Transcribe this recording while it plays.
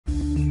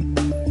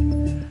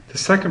The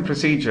second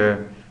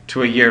procedure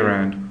to a year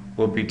end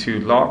will be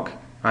to lock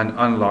and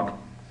unlock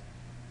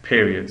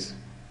periods.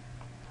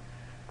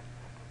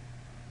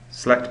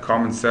 Select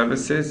Common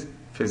Services,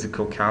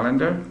 Physical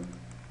Calendar.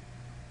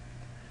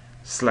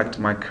 Select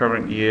my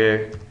current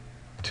year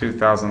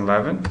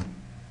 2011,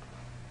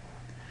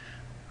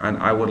 and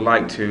I would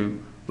like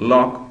to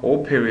lock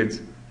all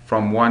periods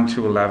from 1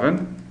 to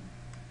 11.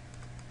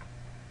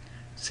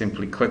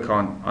 Simply click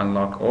on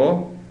Unlock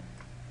All.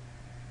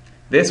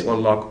 This will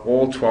lock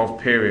all 12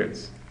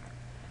 periods.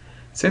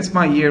 Since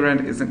my year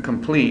end isn't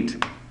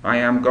complete, I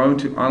am going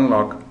to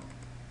unlock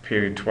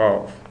period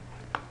 12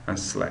 and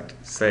select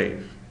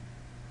Save.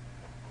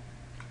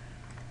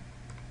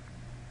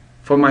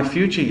 For my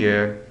future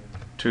year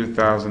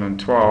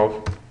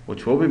 2012,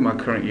 which will be my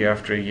current year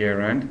after a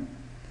year end,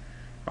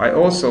 I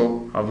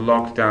also have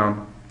locked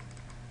down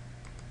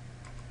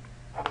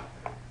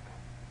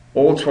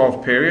all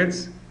 12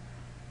 periods,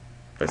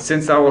 but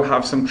since I will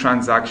have some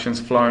transactions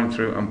flowing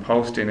through and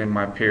posting in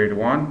my period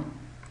 1,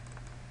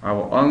 I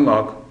will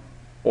unlock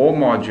all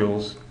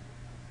modules.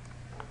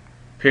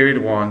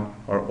 Period 1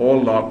 are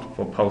all locked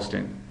for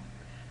posting.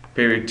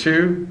 Period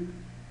 2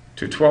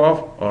 to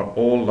 12 are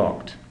all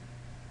locked.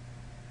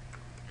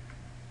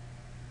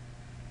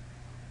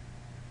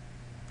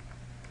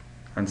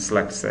 And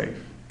select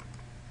Save.